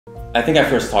I think I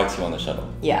first talked to you on the shuttle.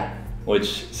 Yeah.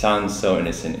 Which sounds so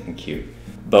innocent and cute.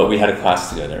 But we had a class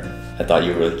together. I thought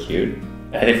you were really cute.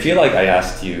 And I feel like I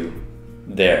asked you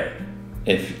there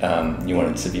if you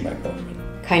wanted to be my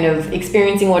girlfriend. Kind of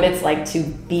experiencing what it's like to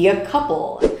be a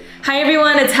couple. Hi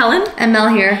everyone, it's Helen and Mel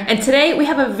here. And today we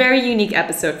have a very unique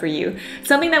episode for you.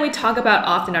 Something that we talk about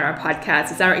often on our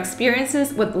podcast is our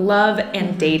experiences with love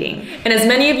and dating. And as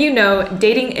many of you know,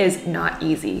 dating is not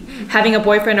easy. Having a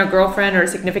boyfriend or girlfriend or a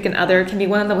significant other can be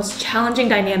one of the most challenging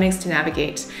dynamics to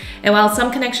navigate. And while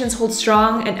some connections hold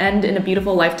strong and end in a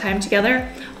beautiful lifetime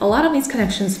together, a lot of these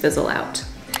connections fizzle out.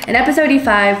 In episode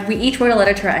E5, we each wrote a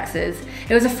letter to our exes.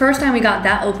 It was the first time we got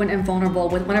that open and vulnerable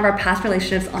with one of our past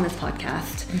relationships on this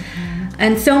podcast.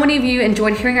 And so many of you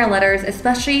enjoyed hearing our letters,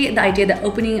 especially the idea that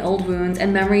opening old wounds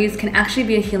and memories can actually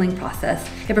be a healing process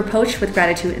if approached with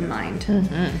gratitude in mind.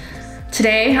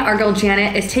 Today, our girl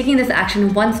Janet is taking this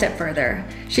action one step further.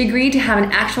 She agreed to have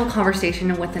an actual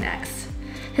conversation with an ex.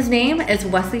 His name is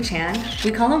Wesley Chan.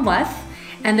 We call him Wes,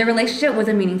 and their relationship was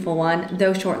a meaningful one,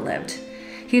 though short-lived.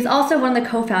 He's also one of the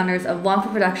co-founders of Wong Fu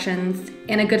Productions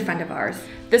and a good friend of ours.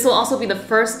 This will also be the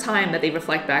first time that they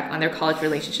reflect back on their college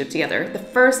relationship together. The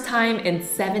first time in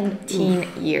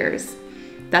 17 years.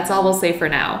 That's all we'll say for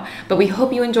now. But we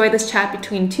hope you enjoy this chat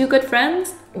between two good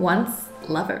friends, once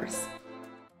lovers.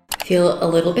 I feel a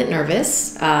little bit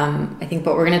nervous. I think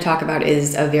what we're going to talk about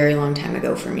is a very long time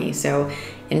ago for me. So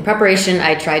in preparation,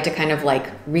 I tried to kind of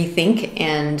like rethink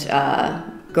and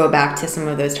go back to some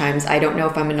of those times. I don't know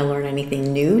if I'm going to learn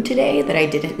anything new today that I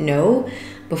didn't know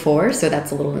before, so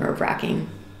that's a little nerve-wracking.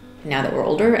 Now that we're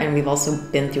older and we've also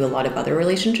been through a lot of other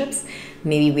relationships,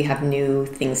 maybe we have new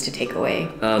things to take away.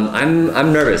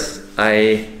 I'm nervous.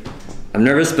 I'm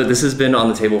nervous, but this has been on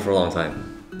the table for a long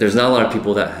time. There's not a lot of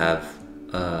people that have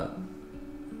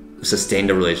sustained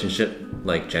a relationship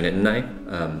like Janet and I,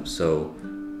 so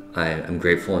I'm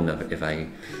grateful enough if I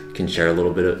can share a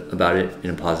little bit about it in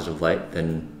a positive light,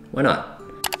 then why not?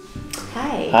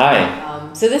 Hi. Hi.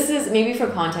 So this is maybe for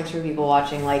context for people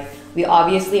watching, like we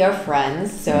obviously are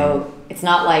friends, so it's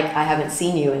not like I haven't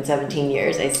seen you in 17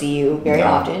 years. I see you very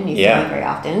often. You see me very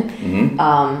often.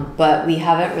 But we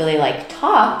haven't really like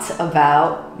talked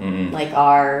about like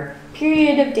our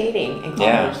period of dating in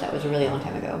college. That was a really long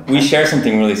time ago. We share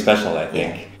something really special, I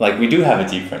think. Like we do have a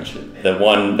deep friendship. That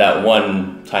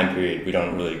one time period we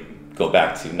don't really go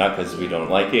back to, not because we don't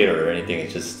like it or anything.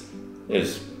 It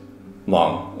was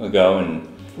long ago, and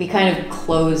we kind of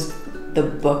closed the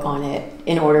book on it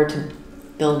in order to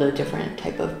build a different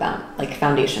type of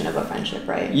foundation of a friendship,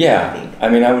 right? Yeah, I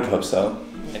mean, I would hope so.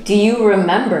 Do you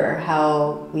remember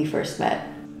how we first met?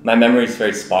 My memory is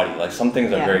very spotty. Like some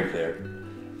things are very clear,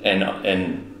 and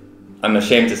I'm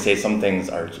ashamed to say some things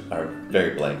are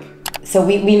very blank. So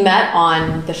we met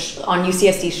on on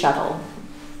UCSD shuttle,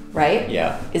 right?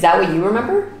 Yeah. Is that what you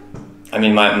remember? I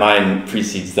mean, mine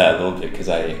precedes that a little bit because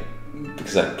I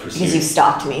pursued. Because you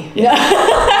stalked me. Yeah.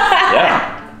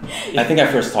 I think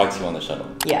I first talked to you on the shuttle.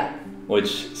 Yeah.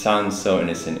 Which sounds so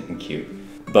innocent and cute.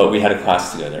 But we had a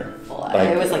class together.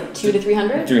 It was like 200 to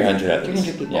 300? 300 at least.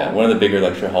 300 people. Yeah, one of the bigger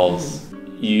lecture halls.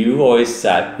 You always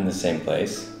sat in the same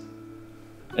place.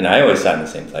 And I always sat in the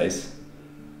same place.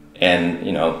 And,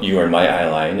 you were in my eye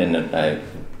line, and I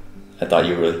thought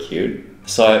you were really cute.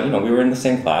 So, we were in the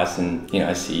same class, and,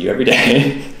 I see you every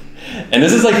day. And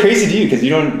this is like crazy to you because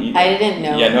you don't... I didn't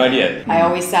know. You had no idea. I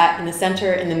always sat in the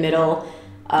center, in the middle.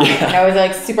 And I was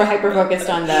like super hyper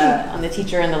focused on the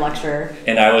teacher and the lecturer.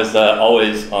 And I was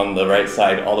always on the right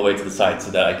side, all the way to the side, so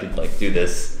that I could like do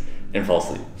this and fall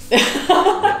asleep.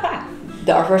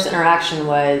 Our first interaction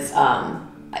was,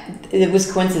 it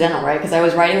was coincidental, right? Because I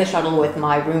was riding the shuttle with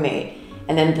my roommate,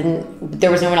 and then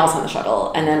there was no one else on the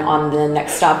shuttle. And then on the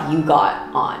next stop, you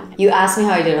got on. You asked me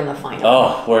how I did on the final.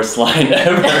 Oh, worst line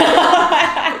ever.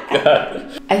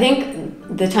 God. I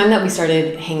think the time that we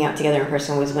started hanging out together in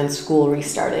person was when school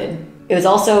restarted. It was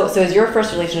also, so it was your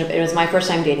first relationship. It was my first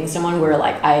time dating someone where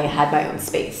like I had my own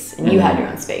space and you had your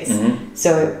own space.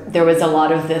 So there was a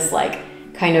lot of this like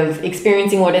kind of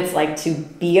experiencing what it's like to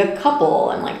be a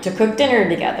couple and like to cook dinner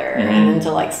together and then to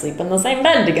like sleep in the same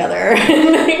bed together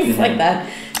and things like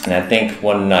that. And I think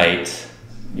one night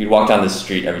you'd walk down the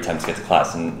street every time to get to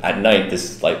class, and at night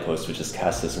this light post would just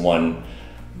cast this one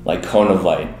like cone of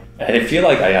light. And I feel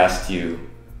like I asked you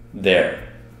there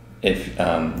if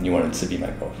you wanted to be my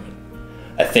girlfriend.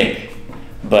 I think,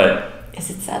 but... Is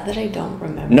it sad that I don't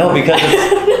remember? No, because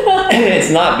it's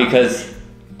not, because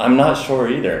I'm not sure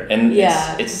either. And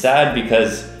it's sad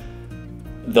because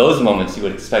those moments you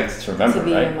would expect to remember,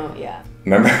 right?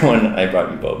 Remember when I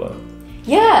brought you boba?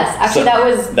 Yes, actually,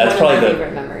 so that's one of my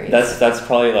favorite memories. That's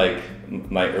probably like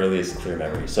my earliest clear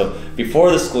memory. So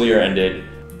before the school year ended,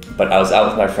 but I was out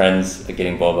with my friends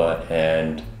getting boba,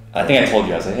 and I think I told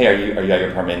you, I was like, hey, are you at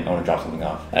your apartment? I want to drop something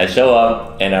off. I show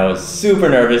up and I was super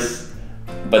nervous,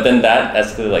 but then that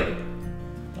escalated like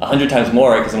 100 times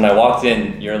more, because when I walked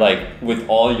in, you're like with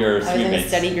all your I was in a studentmates.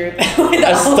 study group.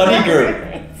 A study group.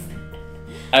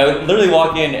 I would literally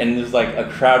walk in and there's like a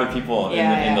crowd of people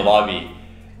in the lobby,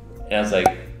 and I was like,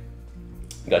 I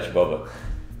got your boba.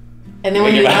 And then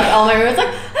when you left, all my roommates like,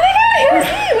 oh my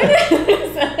god, it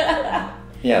was me!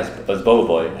 Yeah, it was Boba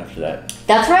Boy after that.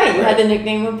 That's right, you had the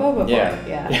nickname of Boba Boy.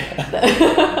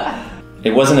 Yeah.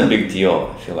 It wasn't a big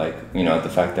deal, I feel like, you know, the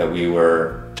fact that we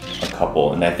were a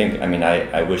couple, and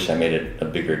I wish I made it a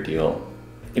bigger deal.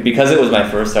 Because it was my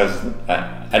first,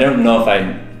 I don't know if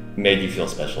I made you feel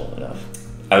special enough.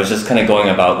 I was just kind of going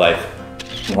about life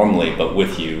normally, but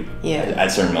with you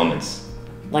at certain moments.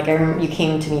 Like I remember you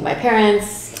came to meet my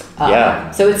parents.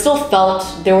 Yeah. So it still felt,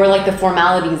 there were like the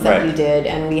formalities that you did,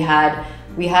 and we had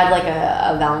like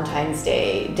a Valentine's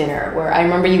Day dinner where I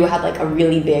remember you had like a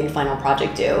really big final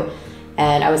project due,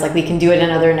 and I was like, we can do it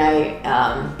another night,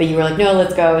 but you were like, no,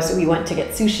 let's go. So we went to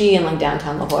get sushi in like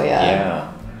downtown La Jolla. Yeah.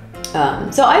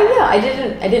 So I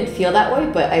didn't feel that way,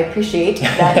 but I appreciate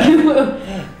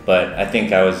that. But I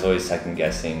think I was always second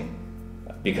guessing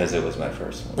because it was my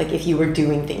first one. Like if you were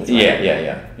doing things right.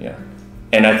 Yeah.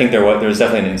 And I think there was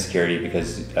definitely an insecurity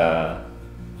because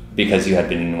you had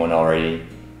been in one already,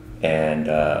 and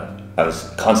I was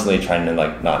constantly trying to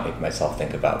like not make myself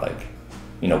think about like,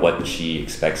 you know, what she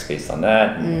expects based on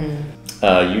that.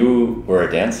 You were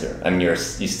a dancer. I mean, you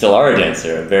still are a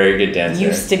dancer, a very good dancer.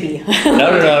 Used to be.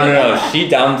 No. She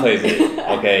downplays it.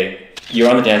 Okay, you were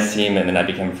on the dance team, and then I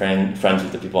became friends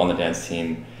with the people on the dance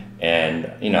team. And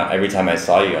you know, every time I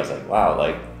saw you, I was like, wow,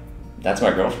 like that's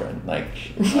my girlfriend. Like,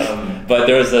 but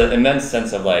there was an immense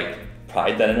sense of like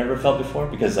pride that I never felt before,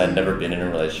 because I'd never been in a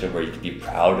relationship where you could be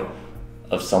proud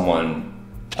of someone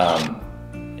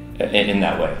in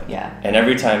that way. Yeah. And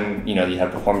every time, you know, you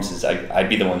have performances, I'd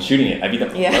be the one shooting it. I'd be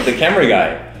the camera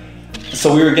guy.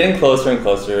 So we were getting closer and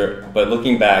closer, but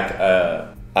looking back,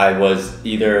 I was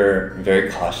either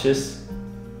very cautious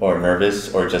or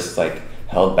nervous or just like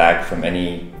held back from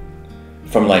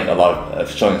like a lot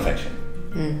of showing affection.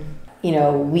 You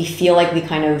know, we feel like we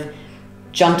kind of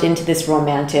jumped into this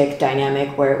romantic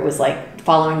dynamic where it was like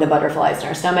following the butterflies in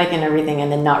our stomach and everything,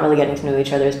 and then not really getting to know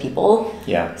each other as people.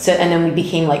 Yeah. So, and then we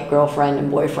became like girlfriend and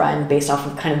boyfriend based off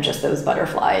of kind of just those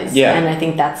butterflies. Yeah. And I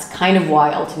think that's kind of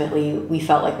why ultimately we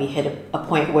felt like we hit a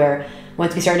point where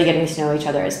once we started getting to know each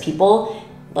other as people,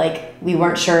 like we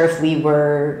weren't sure if we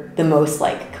were the most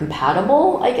like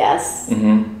compatible, I guess,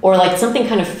 or like something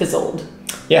kind of fizzled.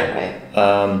 Yeah.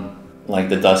 Right. Like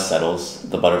the dust settles,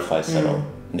 the butterflies settle,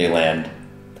 they land,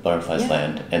 the butterflies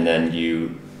land, and then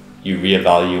you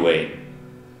reevaluate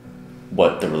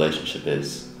what the relationship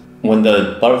is. When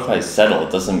the butterflies settle,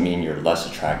 it doesn't mean you're less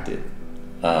attracted.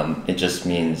 It just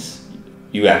means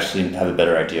you actually have a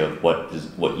better idea of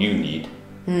what you need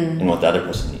and what the other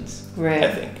person needs. Right.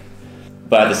 I think.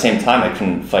 But at the same time, I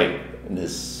couldn't fight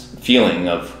this feeling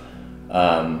of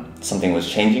something was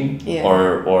changing,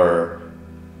 or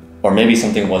maybe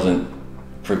something wasn't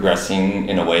progressing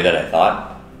in a way that I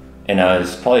thought, and I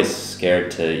was probably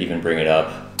scared to even bring it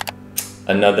up.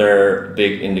 Another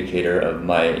big indicator of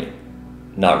my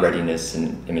not readiness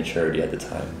and immaturity at the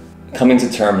time. Coming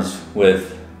to terms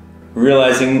with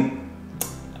realizing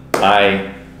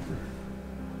I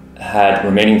had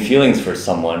remaining feelings for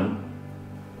someone,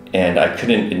 and I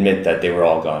couldn't admit that they were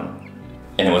all gone.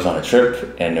 And it was on a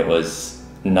trip, and it was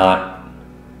not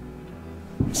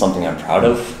something I'm proud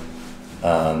of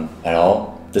at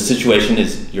all. The situation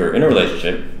is you're in a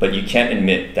relationship, but you can't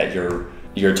admit that you're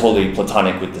totally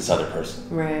platonic with this other person.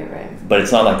 Right. But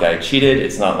it's not like I cheated.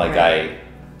 It's not like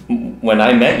when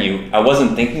I met you, I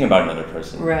wasn't thinking about another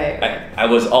person. Right. I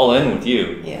was all in with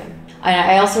you. Yeah.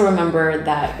 I also remember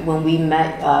that when we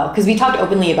met, because we talked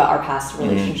openly about our past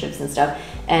relationships and stuff,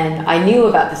 and I knew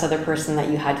about this other person that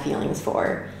you had feelings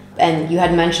for, and you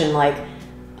had mentioned like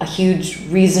a huge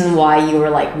reason why you were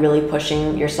like really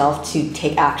pushing yourself to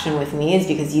take action with me is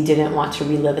because you didn't want to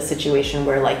relive a situation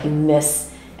where like you miss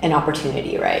an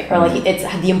opportunity, right? Or like it's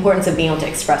the importance of being able to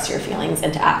express your feelings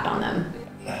and to act on them.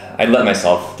 I let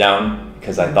myself down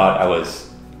because I thought I was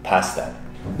past that.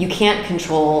 You can't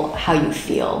control how you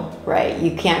feel, right?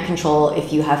 You can't control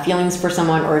if you have feelings for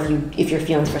someone or if your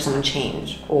feelings for someone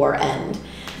change or end.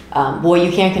 What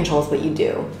you can control is what you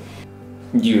do.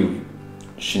 You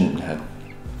shouldn't have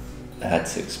had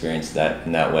to experience that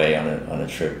in that way on a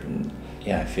trip. And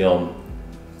yeah, I feel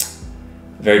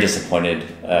very disappointed.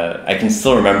 I can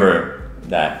still remember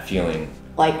that feeling.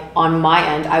 like on my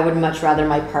end, I would much rather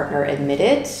my partner admit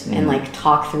it and like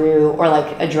talk through or like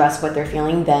address what they're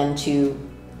feeling than to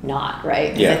not,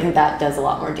 right? Because I think that does a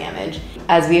lot more damage.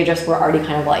 As we addressed, we're already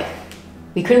kind of like,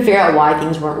 we couldn't figure out why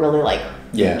things weren't really like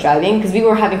driving, because we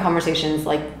were having conversations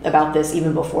like about this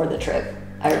even before the trip,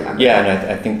 I remember. Yeah, and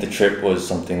I think the trip was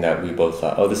something that we both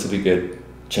thought, oh, this would be good,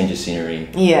 change of scenery.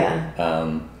 Yeah.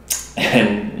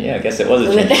 And yeah, I guess it was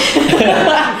a change.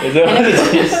 It was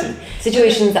a change.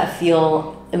 Situations that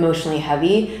feel emotionally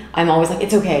heavy, I'm always like,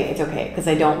 it's okay, because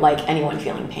I don't like anyone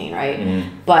feeling pain, right?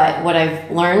 But what I've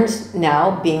learned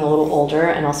now, being a little older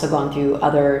and also gone through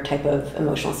other type of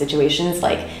emotional situations,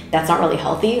 like that's not really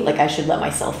healthy. Like I should let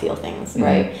myself feel things,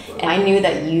 right? And I knew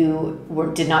that you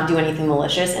did not do anything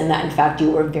malicious, and that in fact you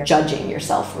were judging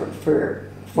yourself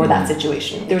for that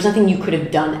situation. There was nothing you could have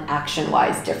done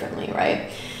action-wise differently, right?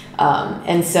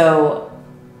 And so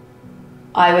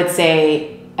I would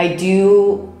say I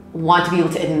do want to be able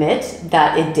to admit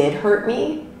that it did hurt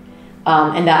me,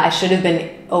 and that I should have been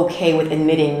okay with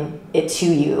admitting it to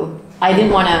you. I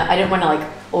didn't want to like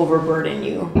overburden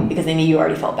you because I knew you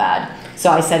already felt bad.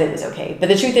 So I said it was okay. But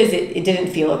the truth is it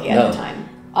didn't feel okay at the time.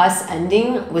 Us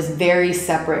ending was very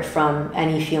separate from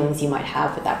any feelings you might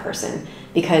have with that person,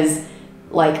 because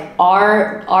like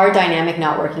our dynamic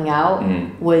not working out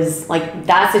was like,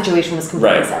 that situation was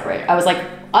completely separate. I was like,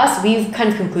 we've kind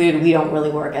of concluded we don't really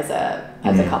work as a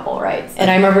couple, right? And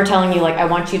I remember telling you, like, I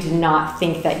want you to not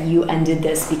think that you ended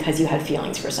this because you had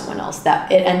feelings for someone else.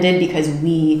 That it ended because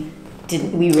we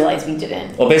realized we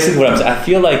didn't. Well, basically what I'm saying, I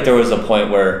feel like there was a point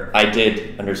where I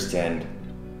did understand,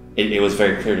 it was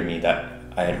very clear to me that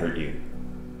I had hurt you.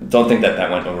 Don't think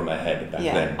that went over my head back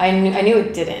then. I knew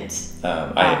it didn't.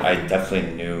 I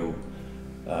definitely knew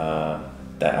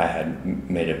that I had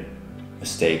made a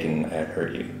mistake and I had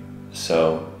hurt you.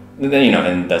 So then,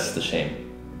 and that's the shame.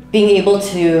 Being able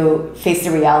to face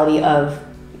the reality of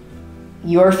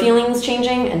your feelings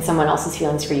changing and someone else's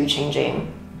feelings for you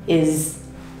changing is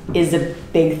a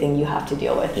big thing you have to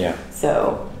deal with. Yeah.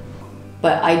 So,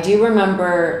 but I do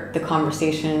remember the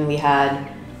conversation we had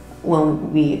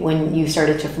when you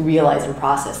started to realize and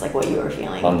process like what you were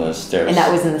feeling. On the stairs. And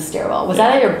that was in the stairwell. Was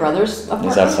that at your brother's apartment? It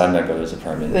was outside my brother's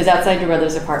apartment. It was outside your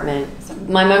brother's apartment.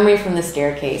 My memory from the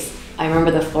staircase, I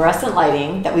remember the fluorescent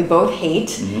lighting that we both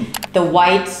hate, the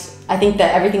white, I think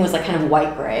that everything was like kind of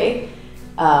white gray,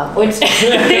 which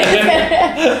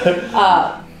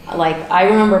like I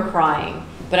remember crying,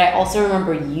 but I also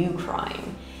remember you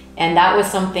crying. And that was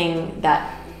something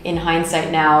that in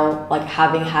hindsight now, like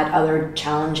having had other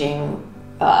challenging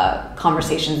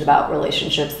conversations about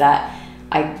relationships, that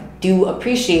I do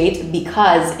appreciate,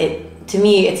 because to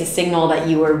me it's a signal that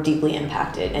you were deeply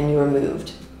impacted and you were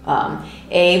moved.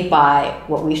 By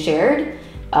what we shared,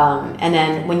 and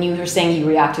then when you were saying you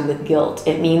reacted with guilt,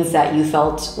 it means that you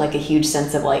felt like a huge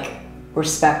sense of like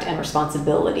respect and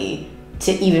responsibility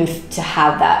to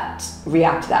have that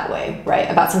react that way, right?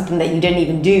 About something that you didn't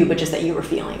even do, but just that you were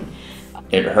feeling.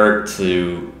 It hurt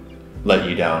to let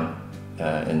you down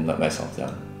and let myself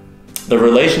down. The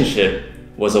relationship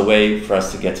was a way for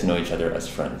us to get to know each other as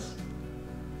friends,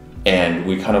 and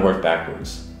we kind of worked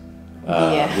backwards.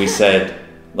 We said,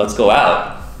 let's go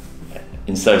out,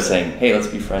 instead of saying, hey, let's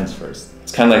be friends first.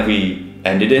 It's kind of like we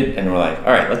ended it and we're like,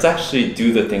 all right, let's actually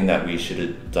do the thing that we should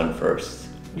have done first.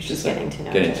 Just getting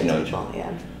to know each other.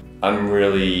 Yeah. I'm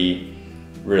really,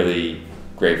 really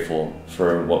grateful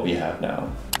for what we have now.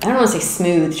 I don't want to say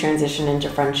smooth transition into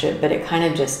friendship, but it kind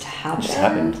of just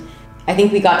happened. I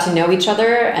think we got to know each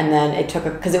other, and then it took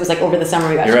because it was like over the summer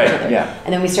we got to know each other. Yeah.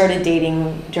 And then we started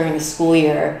dating during the school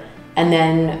year. And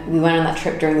then we went on that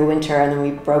trip during the winter, and then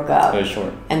we broke up. It was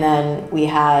short. And then we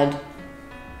had,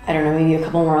 I don't know, maybe a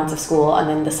couple more months of school, and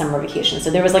then the summer vacation. So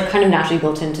there was like kind of naturally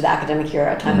built into the academic year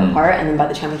a time apart. And then by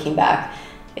the time we came back,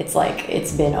 it's like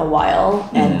it's been a while,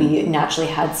 and we naturally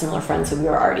had similar friends, so we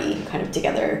were already kind of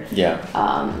together. Yeah.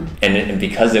 And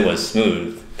because it was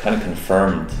smooth, kind of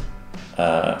confirmed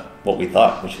what we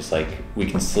thought, which is like we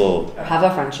can still have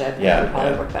a friendship. Yeah. And we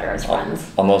probably work better as friends.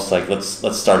 Almost like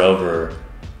let's start over.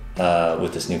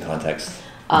 With this new context.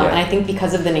 And I think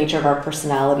because of the nature of our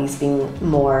personalities being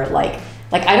more like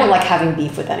I don't like having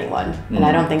beef with anyone, and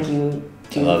I don't think you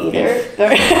do either.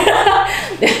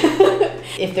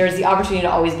 If there's the opportunity to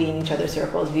always be in each other's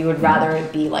circles, we would rather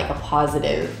it be like a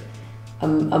positive,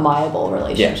 amiable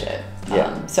relationship.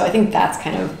 So I think that's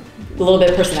kind of a little bit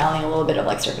of personality and a little bit of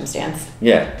like circumstance.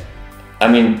 Yeah. I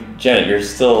mean, Janet, you're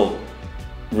still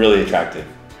really attractive.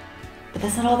 But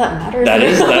that's not all that matters. That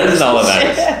is not all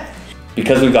that matters.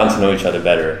 Because we've gotten to know each other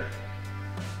better,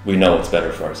 we know what's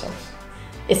better for ourselves.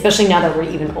 especially now that we're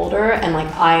even older, and like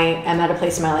I am at a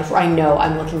place in my life where I know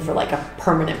I'm looking for like a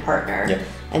permanent partner. Yeah.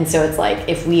 And so it's like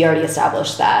if we already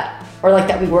established that, or like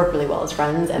that we work really well as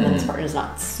friends, and then this partner is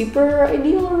not super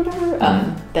ideal or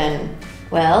whatever, then,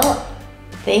 well,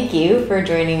 thank you for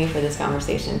joining me for this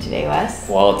conversation today, Wes.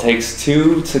 Well, it takes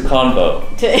two to convo.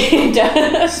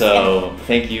 So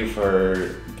thank you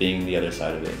for being the other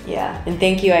side of it. Yeah, and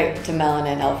thank you to Melon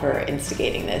and Elle for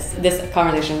instigating this. This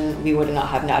conversation, we would not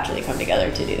have naturally come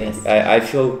together to do this. I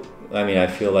feel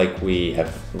like we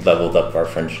have leveled up our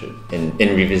friendship in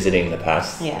revisiting the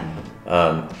past. Yeah.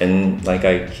 And like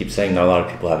I keep saying, not a lot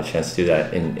of people have a chance to do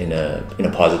that in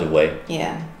a positive way.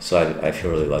 Yeah. So I feel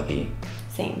really lucky.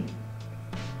 Same.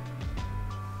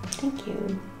 Thank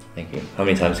you. Thank you. How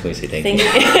many times can we say thank you?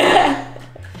 Thank you.